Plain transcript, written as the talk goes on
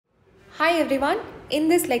Hi everyone, in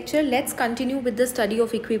this lecture let's continue with the study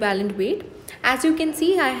of equivalent weight. As you can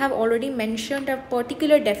see, I have already mentioned a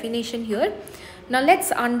particular definition here. Now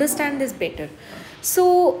let's understand this better.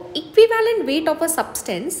 So equivalent weight of a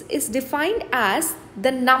substance is defined as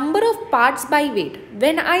the number of parts by weight.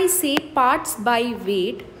 When I say parts by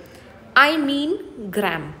weight, I mean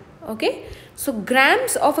gram. Okay, so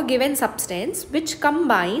grams of a given substance which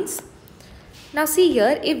combines. Now see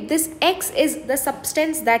here, if this X is the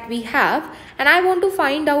substance that we have and I want to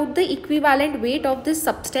find out the equivalent weight of this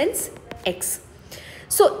substance X.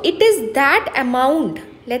 So it is that amount,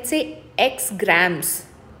 let's say X grams.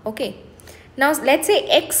 Okay. Now let's say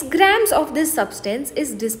X grams of this substance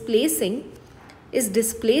is displacing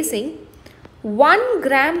 1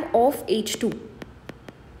 gram of H2.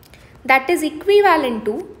 That is equivalent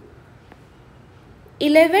to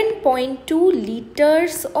 11.2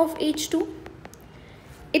 liters of H2.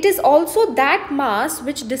 It is also that mass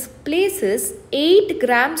which displaces 8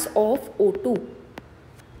 grams of O2,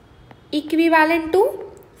 equivalent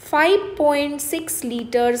to 5.6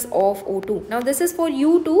 liters of O2. Now this is for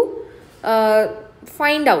you to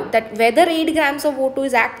find out that whether 8 grams of O2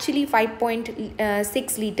 is actually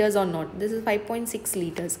 5.6 liters or not. This is 5.6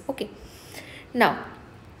 liters. Okay. Now,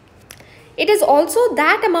 it is also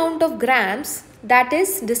that amount of grams that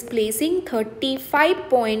is displacing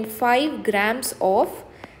 35.5 grams of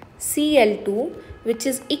Cl2, which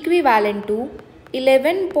is equivalent to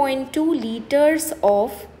 11.2 liters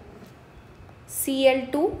of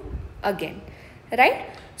Cl2 again, right?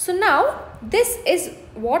 So now this is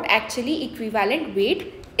what actually equivalent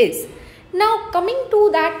weight is. Now coming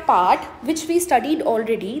to that part which we studied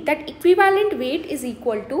already, that equivalent weight is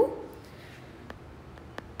equal to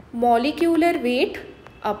molecular weight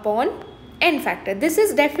upon N factor. This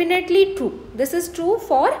is definitely true. This is true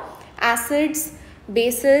for acids,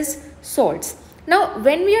 bases, salts. Now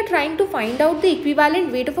when we are trying to find out the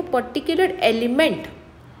equivalent weight of a particular element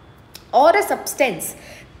or a substance,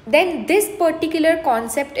 then this particular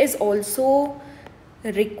concept is also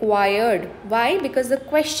required. Why? Because the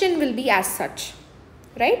question will be as such,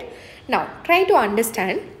 right? Now try to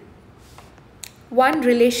understand one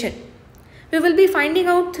relation. We will be finding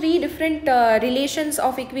out 3 different relations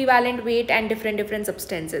of equivalent weight and different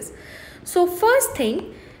substances. So first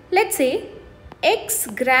thing, let's say X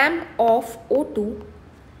gram of O2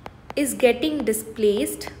 is getting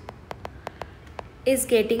displaced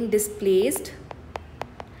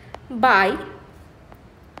by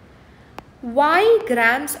Y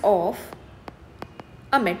grams of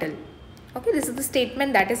a metal. Okay, this is the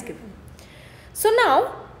statement that is given. So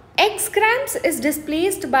now X grams is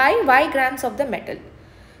displaced by Y grams of the metal.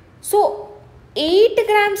 So 8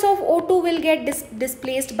 grams of O2 will get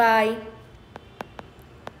displaced by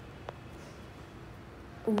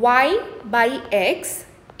Y by X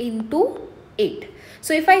into 8.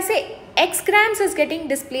 So if I say X grams is getting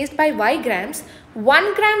displaced by Y grams,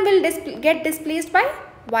 1 gram will get displaced by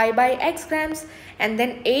Y by X grams, and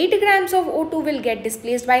then 8 grams of O2 will get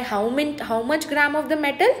displaced by how much gram of the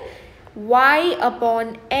metal? Y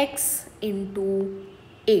upon X into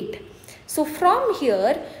 8. So from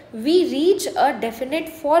here we reach a definite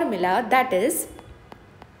formula, that is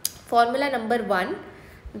formula number 1,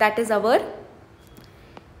 that is our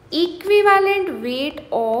equivalent weight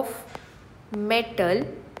of metal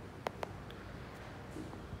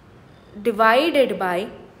divided by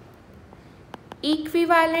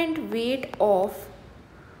equivalent weight of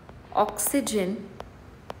oxygen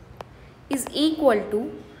is equal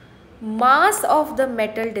to mass of the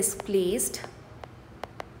metal displaced,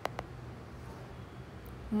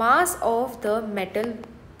 mass of the metal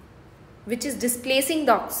which is displacing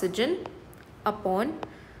the oxygen upon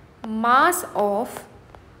mass of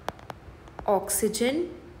oxygen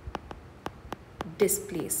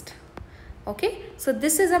displaced. Okay, so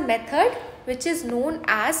this is a method which is known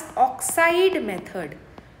as oxide method.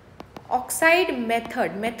 Oxide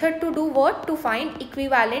method to do what? To find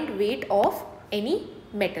equivalent weight of any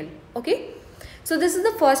metal. Okay, so this is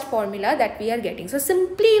the first formula that we are getting. So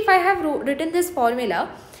simply if I have written this formula,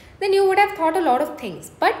 then you would have thought a lot of things,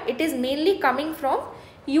 but it is mainly coming from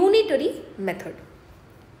unitary method.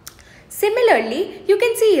 Similarly, you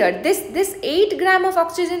can see here this 8 gram of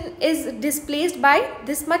oxygen is displaced by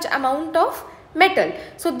this much amount of metal.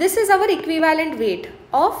 So this is our equivalent weight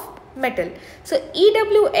of metal. So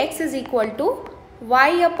EWX is equal to Y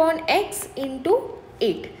upon X into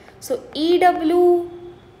 8. So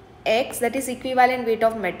EWX, that is equivalent weight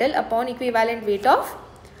of metal upon equivalent weight of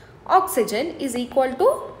oxygen, is equal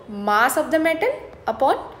to mass of the metal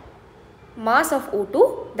upon mass of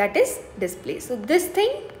O2 that is displaced. So this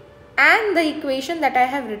thing and the equation that I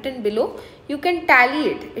have written below, you can tally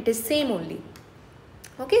it. It is same only.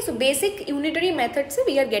 Okay, so basic unitary method se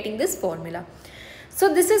we are getting this formula.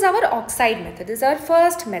 So this is our oxide method. This is our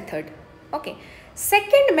first method. Okay.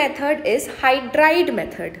 Second method is hydride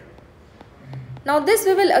method. Now this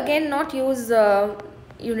we will again not use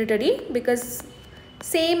unitary, because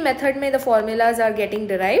same method mein the formulas are getting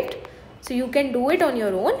derived. So you can do it on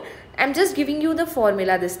your own. I am just giving you the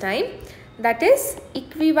formula this time. That is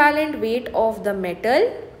equivalent weight of the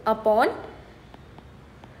metal upon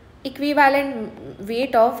equivalent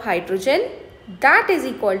weight of hydrogen, that is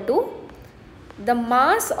equal to the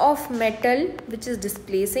mass of metal which is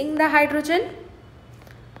displacing the hydrogen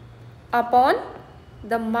upon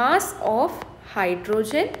the mass of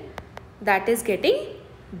hydrogen that is getting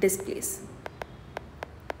displaced.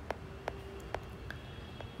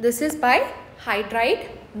 This is by hydride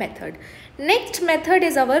method. Next method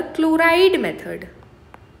is our chloride method.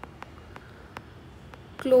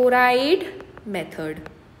 Chloride method.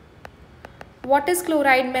 What is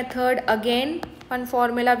chloride method? Again, one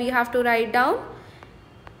formula we have to write down.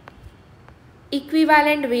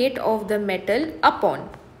 Equivalent weight of the metal upon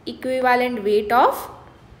equivalent weight of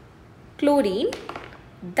chlorine.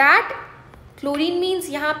 That chlorine means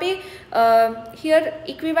यहाँ पे here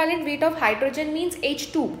equivalent weight of hydrogen means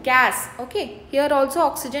H2 gas. Okay, here also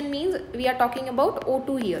oxygen means we are talking about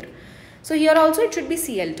O2 here. So here also it should be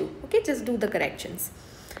Cl2. Okay, just do the corrections.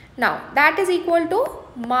 Now that is equal to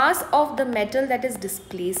mass of the metal that is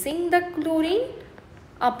displacing the chlorine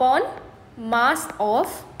upon mass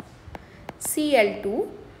of Cl2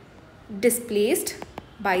 displaced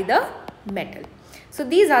by the metal. So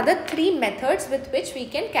these are the three methods with which we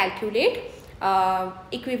can calculate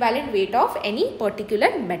equivalent weight of any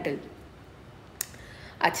particular metal.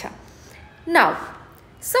 Acha. Now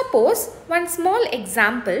suppose one small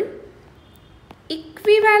example,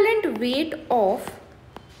 equivalent weight of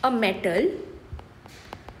a metal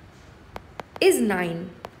is 9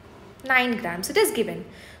 grams. It is given.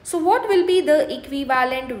 So what will be the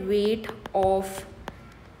equivalent weight of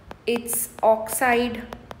its oxide?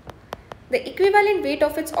 The equivalent weight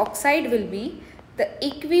of its oxide will be the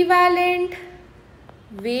equivalent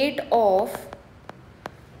weight of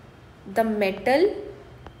the metal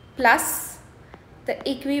plus the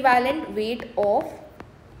equivalent weight of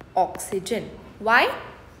oxygen. Why?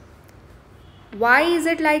 Why is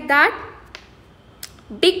it like that?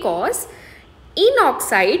 Because in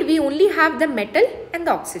oxide we only have the metal and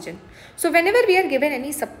the oxygen. So whenever we are given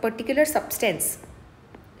any particular substance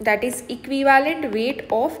that is equivalent weight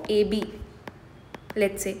of AB,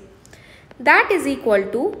 let's say, that is equal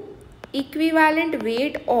to equivalent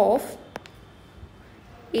weight of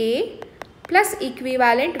A plus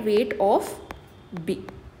equivalent weight of B.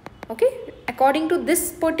 Okay, according to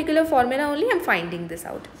this particular formula only I am finding this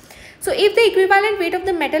out. So if the equivalent weight of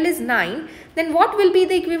the metal is 9, then what will be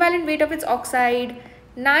the equivalent weight of its oxide?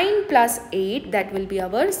 9 plus 8, that will be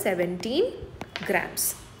our 17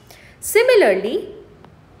 grams. Similarly,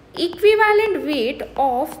 equivalent weight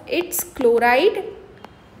of its chloride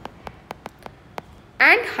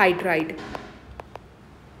and hydride,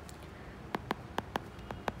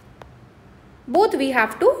 both we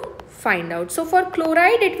have to find out. So for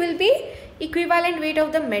chloride it will be equivalent weight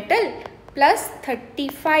of the metal plus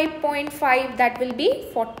 35.5, that will be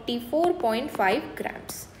 44.5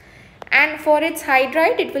 grams. And for its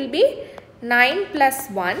hydride it will be 9 plus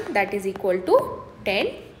 1, that is equal to 10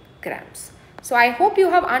 grams. So I hope you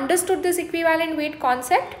have understood this equivalent weight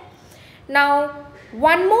concept. Now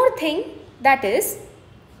one more thing, that is,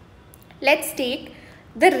 let's take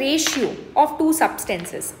the ratio of two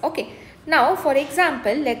substances. Okay, now for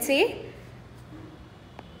example, let's say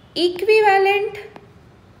equivalent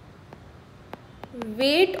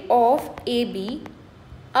weight of AB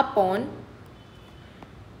upon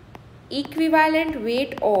equivalent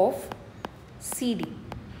weight of CD,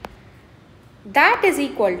 that is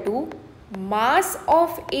equal to mass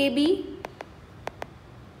of AB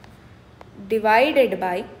divided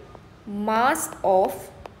by mass of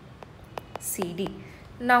CD.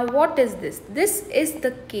 Now what is this? This is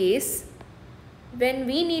the case when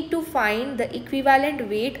we need to find the equivalent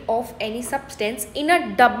weight of any substance in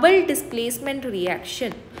a double displacement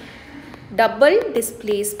reaction. Double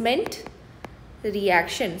displacement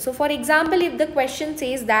reaction. So for example, if the question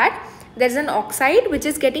says that there is an oxide which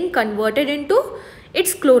is getting converted into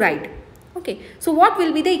its chloride. Okay, so what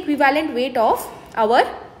will be the equivalent weight of our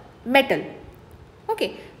metal?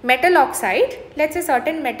 Okay, metal oxide, let's say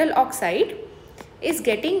certain metal oxide is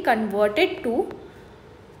getting converted to,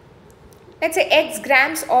 let's say X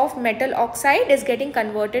grams of metal oxide is getting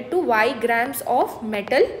converted to Y grams of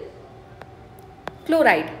metal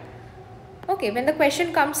chloride. Okay, when the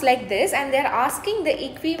question comes like this and they are asking the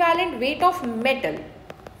equivalent weight of metal,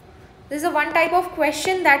 this is one type of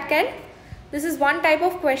question that can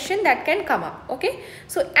come up. Okay,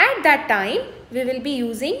 so at that time we will be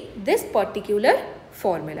using this particular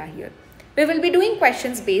formula here. We will be doing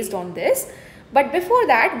questions based on this, but before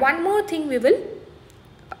that one more thing we will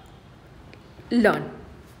learn.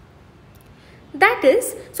 That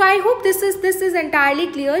is, so I hope this is entirely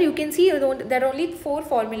clear. You can see there are only 4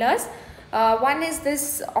 formulas. One is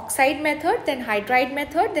this oxide method, then hydride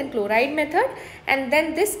method, then chloride method, and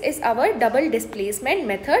then this is our double displacement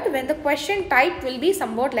method, when the question type will be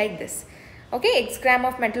somewhat like this. Okay, x gram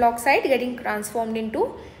of metal oxide getting transformed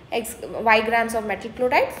into y grams of metal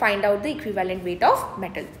chloride, find out the equivalent weight of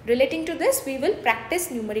metal. Relating to this, we will practice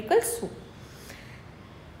numericals soon.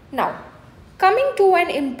 Now, coming to an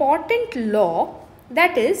important law,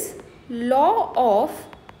 that is law of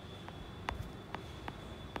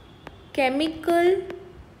chemical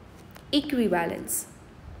equivalence.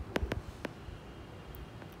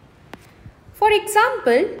 For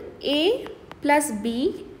example, A plus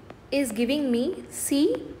B is giving me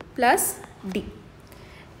C plus D.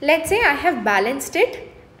 Let's say I have balanced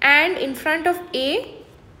it, and in front of A,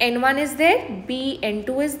 N1 is there, B,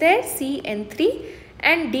 N2 is there, C, N3,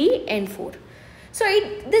 and D, N4. So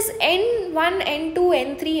this N1, N2,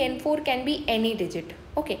 N3, N4 can be any digit.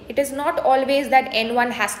 Okay, it is not always that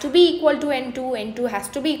N1 has to be equal to N2, N2 has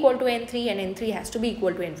to be equal to N3, and N3 has to be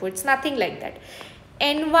equal to N4. It's nothing like that.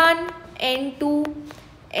 N1, N2,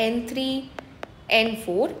 N3,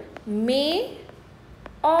 N4 may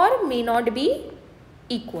or may not be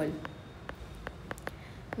equal.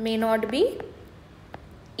 May not be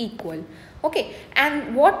equal. Okay,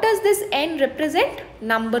 and what does this N represent?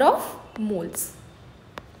 Number of moles.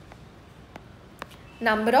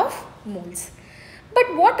 Number of moles.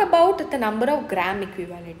 But what about the number of gram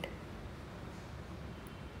equivalent?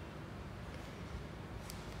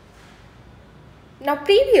 Now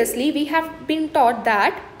previously we have been taught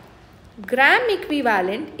that gram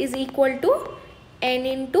equivalent is equal to N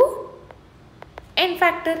into N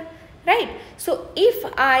factor, right? So if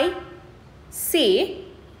I say,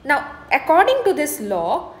 now according to this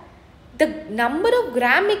law, the number of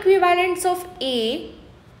gram equivalents of A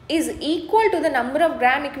is equal to the number of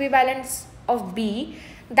gram equivalents of B,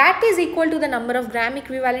 that is equal to the number of gram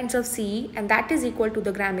equivalents of C, and that is equal to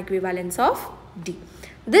the gram equivalents of D.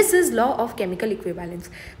 This is law of chemical equivalence.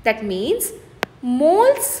 That means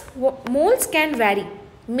moles can vary,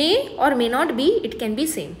 may or may not be, it can be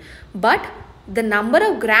same, but the number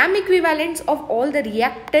of gram equivalents of all the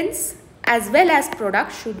reactants as well as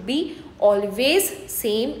products should be always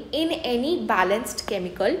same in any balanced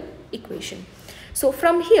chemical equation. So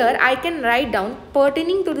from here I can write down,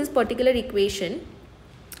 pertaining to this particular equation,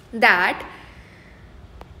 that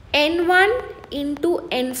N1 into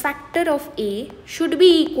N factor of A should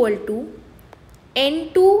be equal to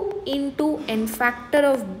N2 into N factor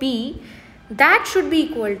of B, that should be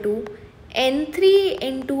equal to N3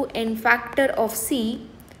 into N factor of C,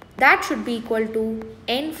 that should be equal to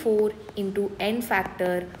N4 into N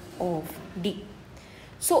factor of D.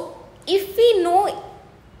 So if we know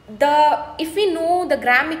the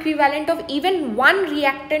gram equivalent of even one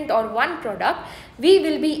reactant or one product, we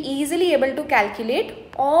will be easily able to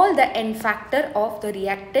calculate all the N factor of the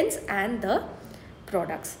reactants and the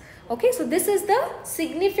products. Okay, so this is the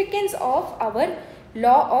significance of our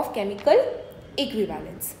law of chemical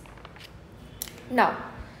equivalence. Now,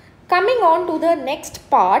 coming on to the next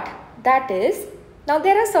part, that is, now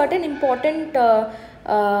there are certain important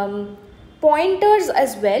pointers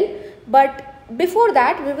as well, but before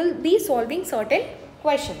that we will be solving certain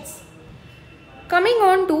questions. Coming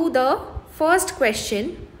on to the first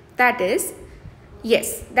question, that is,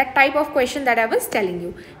 yes, that type of question that I was telling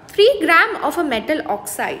you. 3 gram of a metal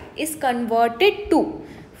oxide is converted to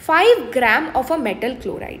 5 gram of a metal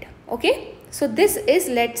chloride. Okay, so this is,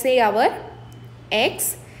 let's say, our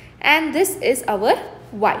X and this is our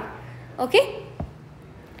Y. Okay,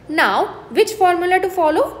 now which formula to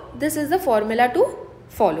follow? This is the formula to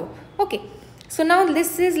follow. Okay, so now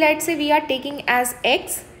this is, let's say, we are taking as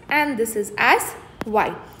X and this is as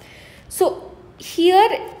Y. So here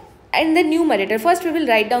in the numerator, first we will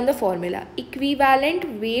write down the formula.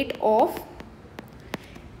 Equivalent weight of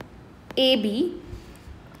AB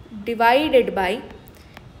divided by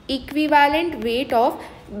equivalent weight of,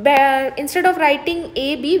 instead of writing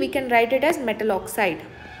AB, we can write it as metal oxide,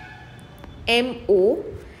 MO,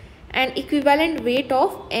 and equivalent weight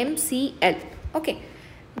of MCl. Okay,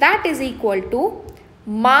 that is equal to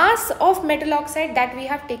mass of metal oxide that we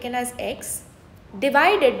have taken as X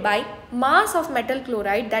divided by mass of metal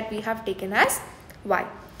chloride that we have taken as Y.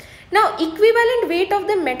 Now equivalent weight of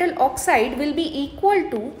the metal oxide will be equal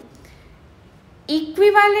to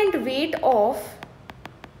equivalent weight of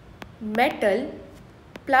metal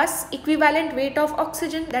plus equivalent weight of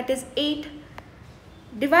oxygen, that is 8,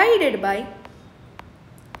 divided by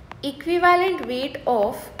equivalent weight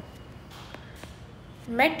of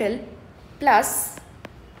metal plus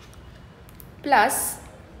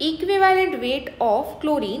equivalent weight of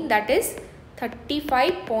chlorine, that is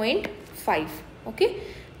 35.5. okay,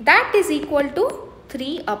 that is equal to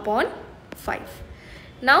 3/5.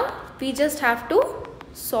 Now we just have to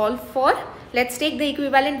solve for, let's take the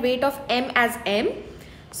equivalent weight of M as M.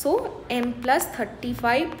 So M plus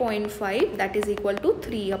 35.5, that is equal to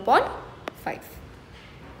 3/5.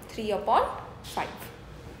 3/5.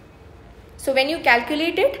 So when you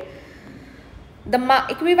calculate it, the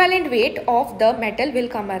equivalent weight of the metal will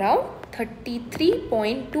come around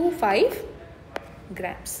 33.25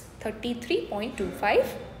 grams. 33.25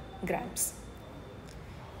 grams.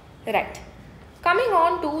 Right. Coming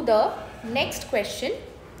on to the next question.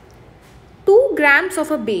 2 grams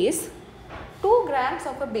of a base. 2 grams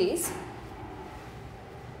of a base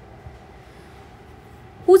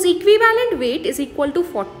whose equivalent weight is equal to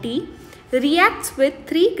 40 reacts with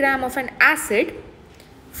 3 gram of an acid.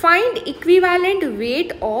 Find equivalent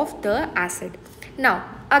weight of the acid. Now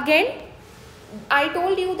again, I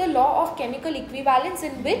told you the law of chemical equivalence,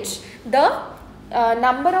 in which the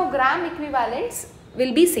number of gram equivalents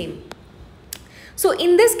will be same. So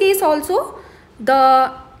in this case also,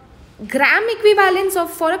 the gram equivalence of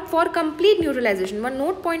for complete neutralization, one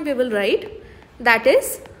note point we will write, that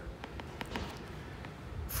is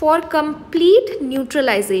for complete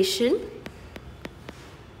neutralization,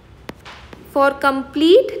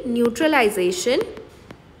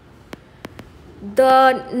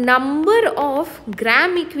 the number of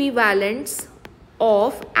gram equivalents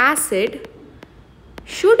of acid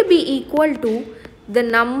should be equal to the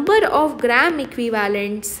number of gram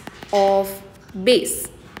equivalents of base.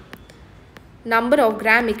 Number of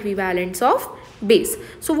gram equivalents of base.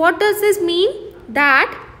 So what does this mean?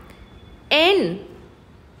 That N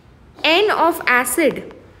of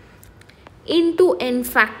acid into N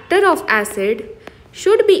factor of acid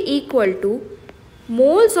should be equal to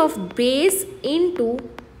moles of base into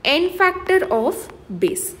N factor of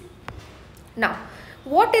base. Now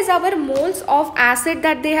what is our moles of acid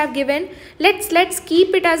that they have given? Let's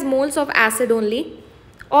keep it as moles of acid only,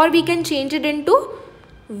 or we can change it into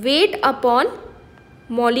weight upon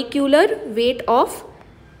molecular weight of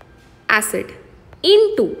acid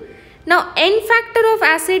into. Now N factor of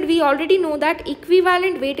acid, we already know that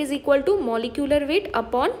equivalent weight is equal to molecular weight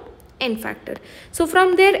upon N factor. So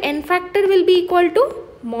from there N factor will be equal to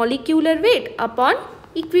molecular weight upon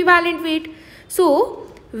equivalent weight. So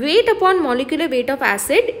weight upon molecular weight of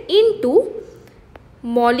acid into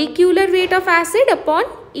molecular weight of acid upon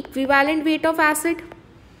equivalent weight of acid.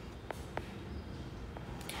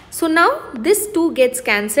 So now this 2 gets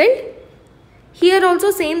cancelled. Here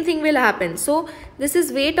also same thing will happen. So this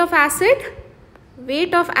is weight of acid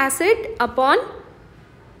upon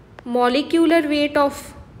molecular weight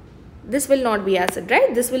of, this will not be acid,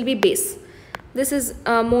 right? This will be base. This is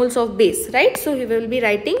moles of base, right? So we will be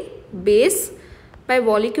writing base by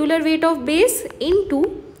molecular weight of base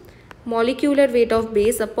into molecular weight of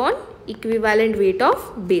base upon equivalent weight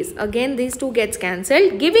of base. Again these 2 gets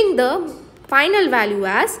cancelled, giving the final value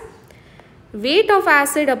as weight of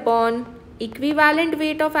acid upon equivalent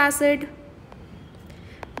weight of acid,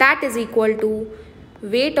 that is equal to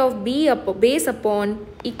weight of base upon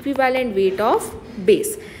equivalent weight of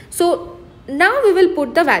base. So now we will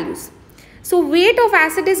put the values. So weight of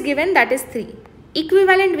acid is given, that is 3.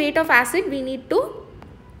 Equivalent weight of acid we need to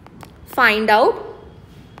find out,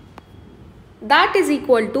 that is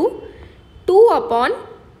equal to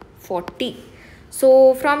 2/40.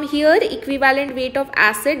 So from here equivalent weight of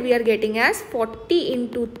acid we are getting as 40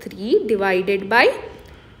 into 3 divided by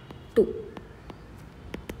 2.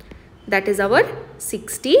 That is our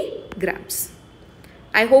 60 grams.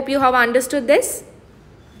 I hope you have understood this.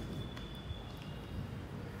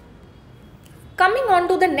 Coming on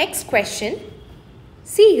to the next question.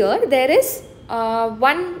 See here, there is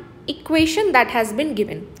one equation that has been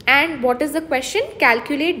given, and what is the question?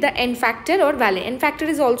 Calculate the N factor or valence. N factor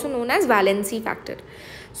is also known as valency factor.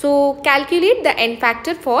 So calculate the N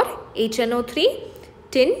factor for HNO3,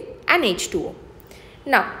 tin and H2O.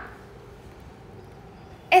 Now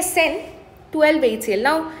SN12HCl.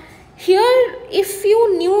 Now here if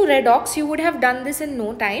you knew redox you would have done this in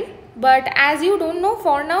no time, but as you don't know,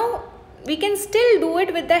 for now we can still do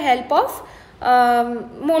it with the help of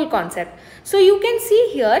mole concept. So you can see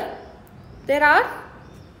here there are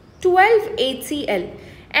 12 HCl,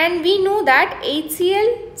 And we know that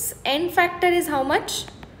HCl's N factor is how much?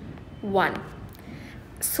 1.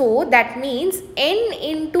 So that means N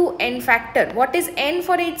into N factor. What is N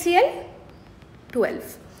for HCl?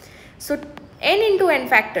 12. So N into N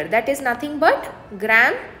factor, that is nothing but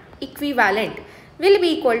gram equivalent, will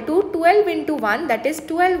be equal to 12 into 1, that is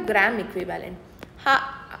 12 gram equivalent.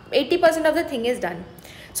 80% of the thing is done.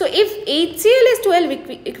 So if HCl is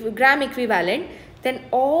 12 gram equivalent, then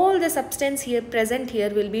all the substance here present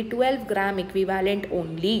here will be 12 gram equivalent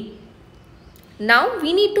only. Now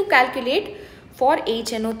we need to calculate for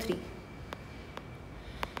HNO3.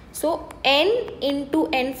 So N into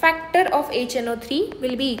N factor of HNO3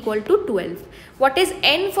 will be equal to 12. What is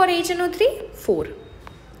N for HNO3? 4.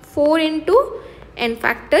 4 into N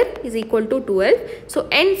factor is equal to 12. So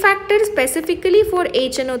N factor specifically for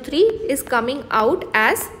HNO3 is coming out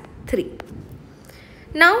as 3.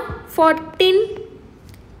 Now for tin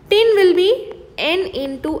will be N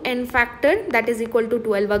into N factor, that is equal to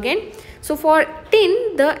 12 again. So for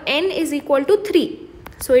tin the N is equal to 3.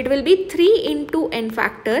 So it will be 3 into N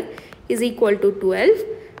factor is equal to 12.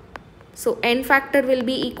 So N factor will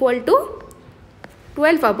be equal to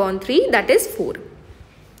 12 upon 3, that is 4.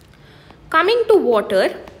 Coming to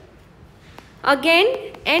water,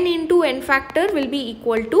 again N into N factor will be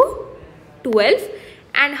equal to 12.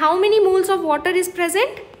 And how many moles of water is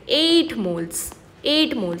present? 8 moles.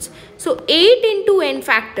 8 moles. So 8 into N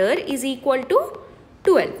factor is equal to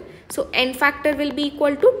 12. So N factor will be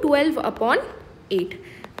equal to 12 upon 8.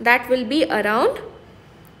 That will be around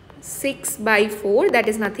 6 by 4, that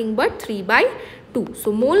is nothing but 3 by 2.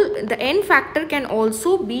 So the N factor can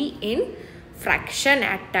also be in fraction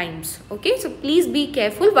at times. Okay, so please be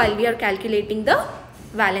careful while we are calculating the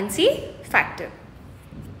valency factor.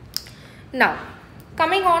 Now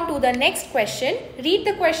coming on to the next question, read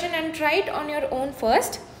the question and try it on your own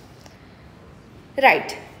first.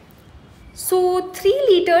 Right. So 3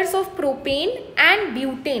 liters of propane and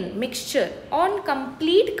butane mixture on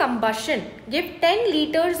complete combustion give 10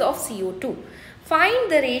 liters of CO2. Find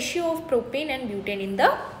the ratio of propane and butane in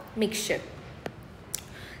the mixture.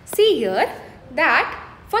 See here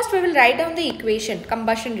that first we will write down the equation,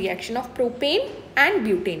 combustion reaction of propane and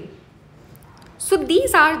butane. So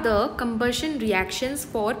these are the combustion reactions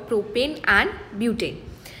for propane and butane.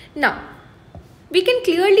 Now we can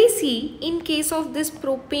clearly see in case of this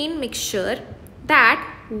propane mixture that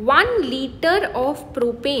 1 liter of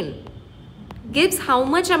propane gives how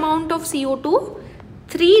much amount of CO2?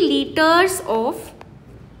 3 liters of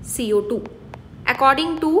CO2.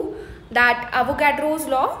 According to that Avogadro's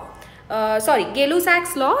law,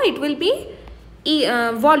 Gay-Lussac's law, it will be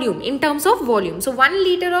volume, in terms of volume. So 1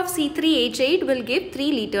 liter of C3H8 will give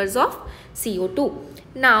 3 liters of CO2.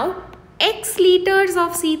 Now X liters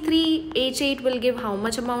of C3H8 will give how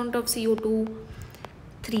much amount of CO2?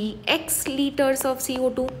 3x liters of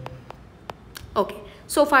CO2. Okay,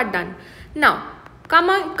 so far done. Now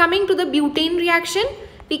coming to the butane reaction,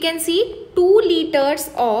 we can see 2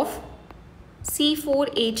 liters of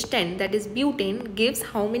C4H10, that is butane, gives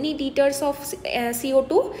how many liters of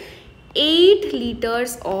CO2? 8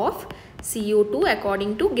 liters of CO2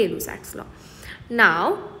 according to Gay-Lussac's law.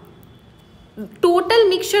 Now total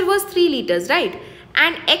mixture was 3 liters, right?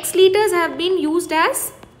 And X liters have been used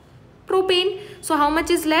as propane. So how much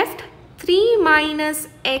is left? 3 minus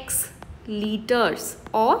X liters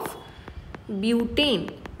of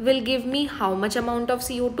butane will give me how much amount of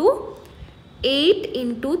CO2? 8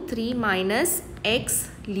 into 3 minus X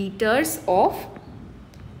liters of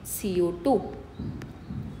CO2.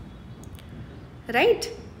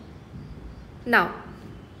 Right? Now,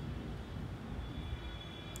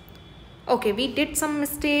 okay, we did some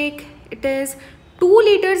mistake. It is 2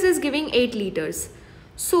 liters is giving 8 liters.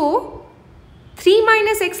 So 3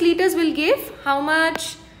 minus X liters will give how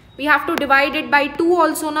much? We have to divide it by 2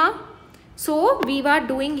 also now. So we were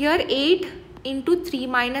doing here 8 into 3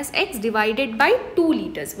 minus X divided by 2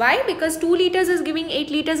 liters. Why? Because 2 liters is giving 8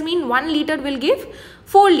 liters, mean 1 liter will give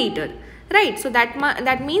 4 liter. Right? So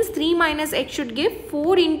that means 3 minus X should give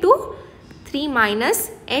 4 into 3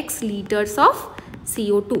 minus X liters of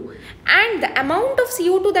CO2. And the amount of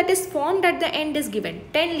CO2 that is formed at the end is given,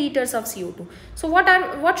 10 liters of CO2. So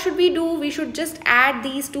what should we do? We should just add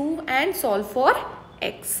these two and solve for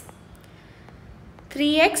X.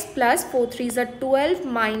 3x plus 4 3s are 12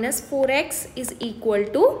 minus 4x is equal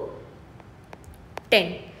to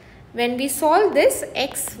 10. When we solve this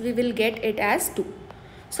X, we will get it as 2.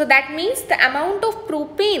 So that means the amount of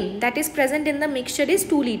propane that is present in the mixture is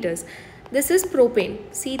 2 liters. This is propane,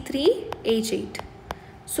 C3H8.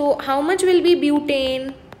 So how much will be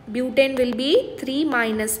butane? Butane will be 3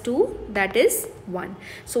 minus 2, that is 1.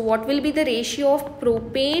 So what will be the ratio of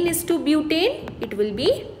propane is to butane? It will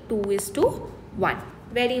be 2 is to 1.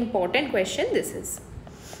 Very important question this is.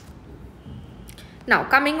 Now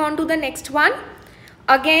coming on to the next one.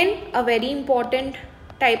 Again a very important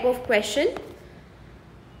type of question.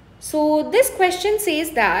 So this question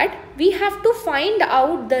says that we have to find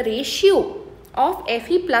out the ratio of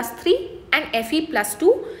Fe plus 3 and Fe plus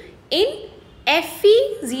 2 in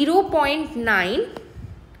Fe 0.9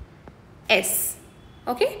 S.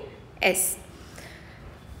 Okay, S.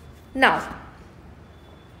 Now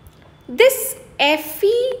this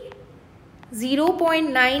Fe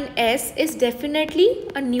 0.9 S is definitely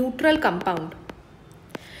a neutral compound.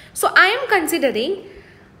 So I am considering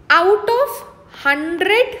out of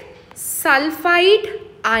 100 sulfide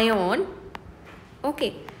ion,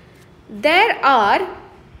 okay, there are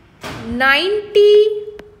 90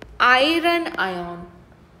 iron ion.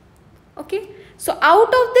 Okay, so out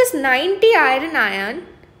of this 90 iron ion,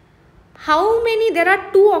 how many? There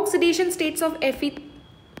are two oxidation states of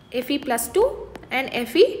Fe plus 2 and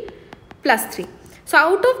Fe plus 3. So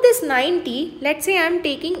out of this 90, let's say I am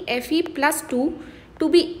taking Fe plus 2 to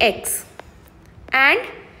be X and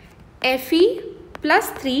Fe plus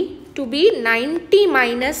 3 to be 90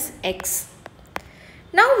 minus X.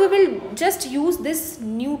 Now we will just use this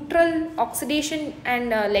neutral oxidation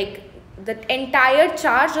and like the entire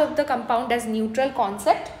charge of the compound as neutral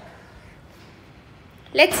concept.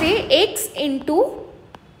 Let's say X into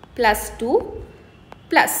plus 2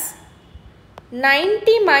 plus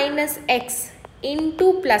 90 minus X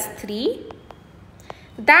into plus 3,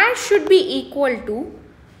 that should be equal to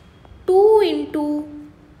 2 into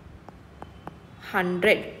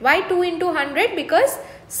 100. Why 2 into 100? Because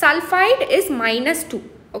sulfide is minus 2.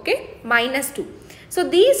 Okay, minus 2. So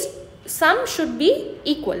these sum should be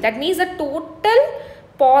equal. That means the total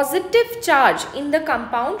positive charge in the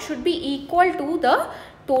compound should be equal to the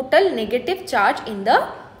total negative charge in the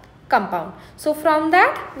compound. So from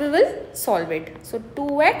that we will solve it. So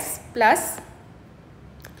 2x plus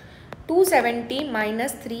 270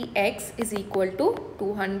 minus 3x is equal to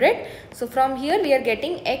 200. So from here we are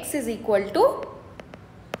getting x is equal to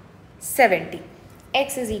 70.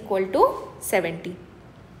 X is equal to 70.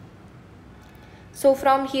 So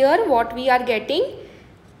from here what we are getting,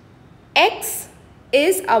 X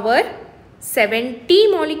is our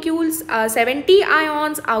 70 molecules, 70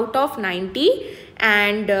 ions out of 90,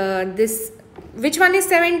 and this, which one is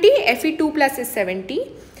 70? Fe2 plus is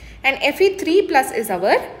 70 and Fe3 plus is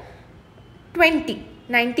our 20.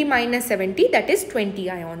 90 minus 70, that is 20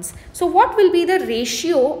 ions. So what will be the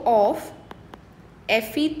ratio of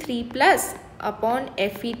Fe3 plus upon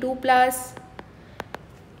Fe2 plus?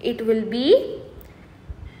 It will be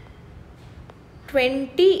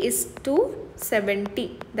 20 is to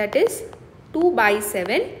 70, that is 2 by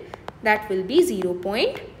 7, that will be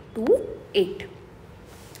 0.28.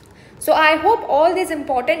 So I hope all these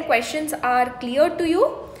important questions are clear to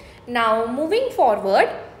you. Now moving forward,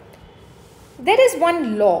 there is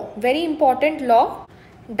one law, very important law,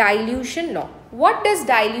 dilution law. What does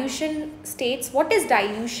dilution states? What is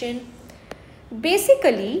dilution?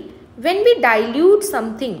 Basically, when we dilute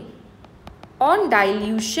something, on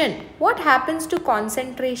dilution, what happens to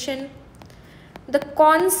concentration? The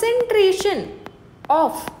concentration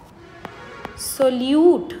of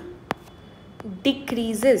solute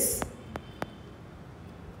decreases.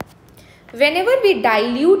 Whenever we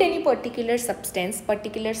dilute any particular substance,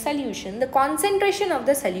 particular solution, the concentration of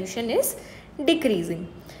the solution is decreasing.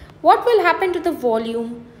 What will happen to the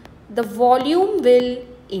volume? The volume will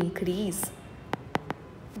increase.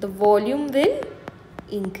 The volume will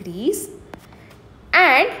increase.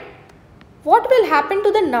 And what will happen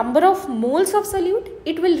to the number of moles of solute?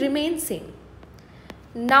 It will remain same.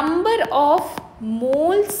 Number of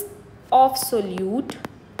moles of solute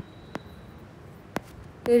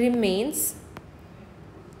remains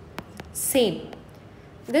same.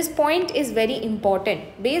 This point is very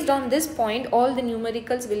important. Based on this point, all the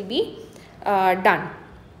numericals will be done.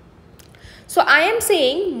 So I am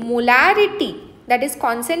saying molarity, that is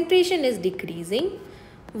concentration, is decreasing.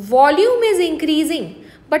 Volume is increasing,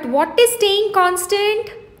 but what is staying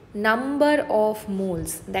constant? Number of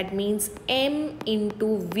moles. That means M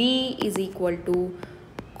into V is equal to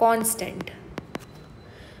constant,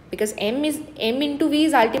 because M into V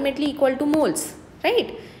is ultimately equal to moles,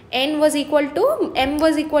 right? M was equal to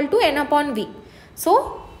N upon V.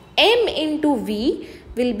 So M into V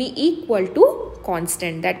will be equal to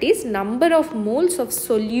constant, that is number of moles of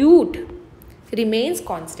solute remains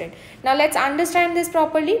constant. Now let's understand this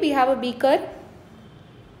properly. We have a beaker.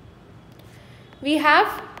 We have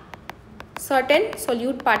certain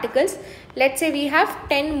solute particles. Let's say we have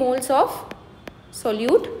 10 moles of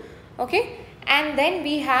solute, okay, and then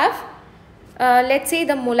we have let's say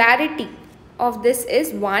the molarity of this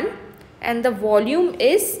is 1 and the volume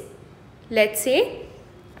is, let's say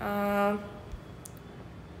how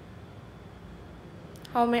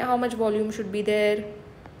much volume should be there?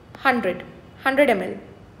 100 ml.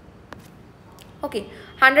 Okay,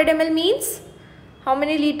 100 ml means how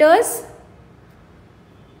many liters?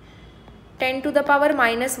 10 to the power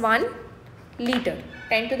minus 1 liter.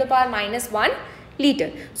 10 to the power minus 1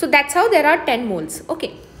 liter. So that's how there are 10 moles.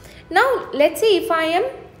 Okay. Now let's say if I am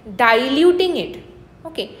diluting it.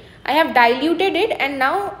 Okay. I have diluted it and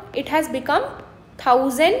now it has become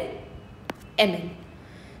 1000 ml.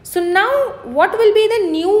 So now what will be the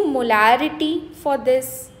new molarity for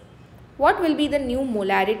this? What will be the new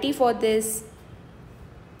molarity for this?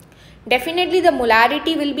 Definitely the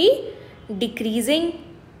molarity will be decreasing.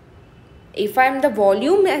 If the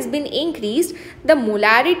volume has been increased, the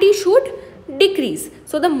molarity should decrease.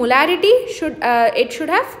 So the molarity should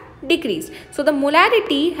have decreased. So the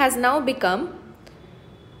molarity has now become,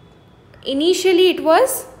 initially it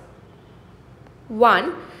was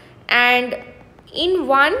 1 and in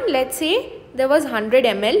 1, let's say there was 100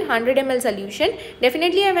 ml solution.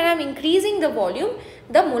 Definitely when I am increasing the volume,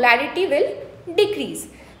 the molarity will decrease.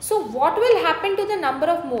 So what will happen to the number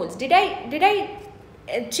of moles? Did I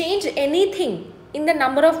change anything in the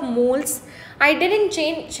number of moles? I didn't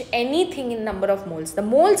change anything in number of moles. The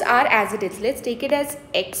moles are as it is. Let's take it as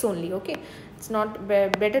X only, okay. It's not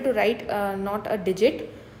better to write not a digit.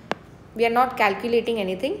 We are not calculating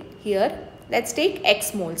anything here. Let's take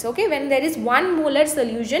X moles, okay. When there is 1 molar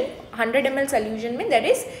solution, 100 ml solution means there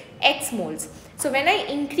is X moles. So when I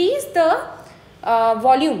increase the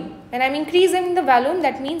volume, when I am increasing the volume,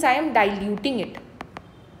 that means I am diluting it.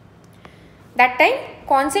 That time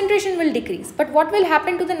concentration will decrease, but what will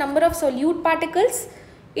happen to the number of solute particles?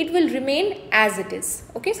 It will remain as it is,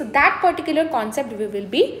 okay. So that particular concept we will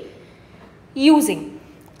be using.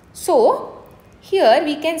 So here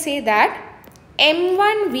we can say that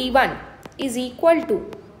M1V1 is equal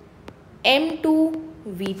to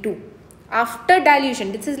M2V2 after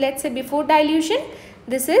dilution. This is, let's say, before dilution,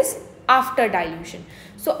 this is after dilution.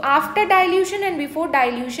 So after dilution and before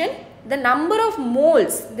dilution, the number of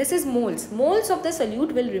moles, this is moles of the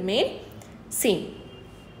solute will remain same.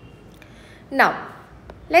 Now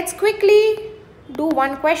let's quickly do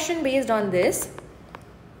one question based on this.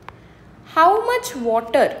 How much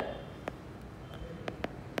water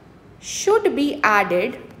should be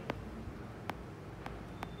added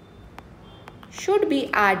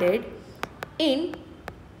in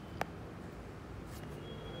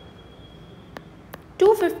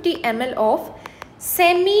 250 ml of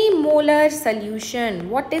semi-molar solution?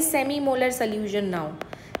 What is semi-molar solution now?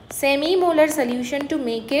 Semi-molar solution to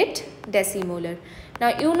make it decimolar.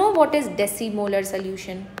 Now you know what is decimolar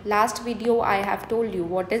solution. Last video I have told you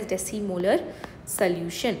what is decimolar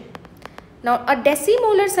solution. Now a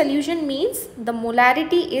decimolar solution means the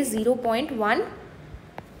molarity is 0.1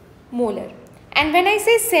 molar. And when I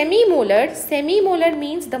say semi-molar, semi-molar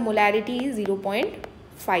means the molarity is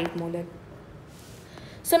 0.5 molar.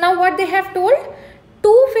 So now what they have told?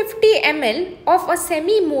 250 ml of a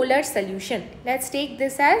semi-molar solution. Let's take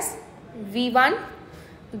this as V1,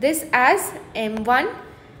 this as M1,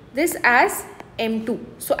 this as M2.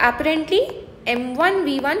 So apparently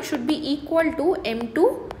M1V1 should be equal to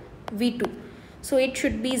M2V2. So it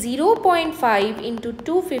should be 0.5 into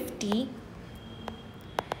 250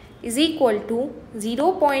 is equal to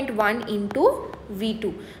 0.1 into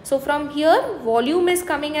V2. So from here volume is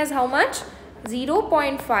coming as how much?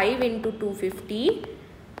 0.5 into 250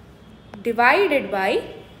 divided by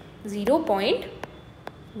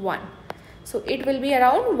 0.1. So it will be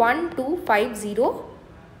around 1250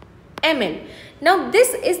 ml. Now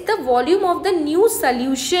this is the volume of the new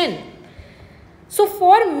solution. So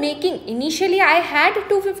for making, initially I had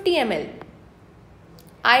 250 ml.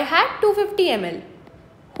 I had 250 ml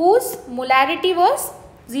whose molarity was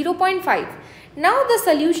 0.5. Now the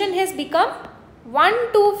solution has become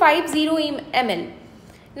 1250 ml.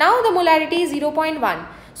 Now the molarity is 0.1.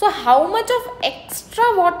 So how much of extra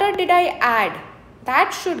water did I add? That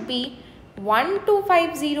should be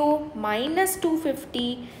 1250 minus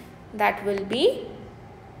 250. That will be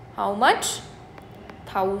how much?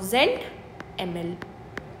 1000 ml.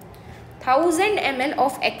 1000 ml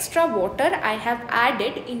of extra water I have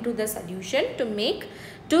added into the solution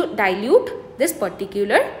to dilute this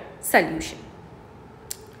particular solution.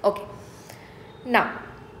 Okay. Now,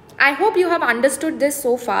 I hope you have understood this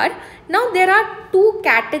so far. Now, there are two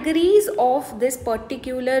categories of this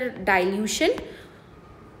particular dilution.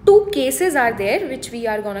 2 cases are there which we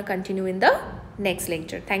are going to continue in the next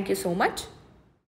lecture. Thank you so much.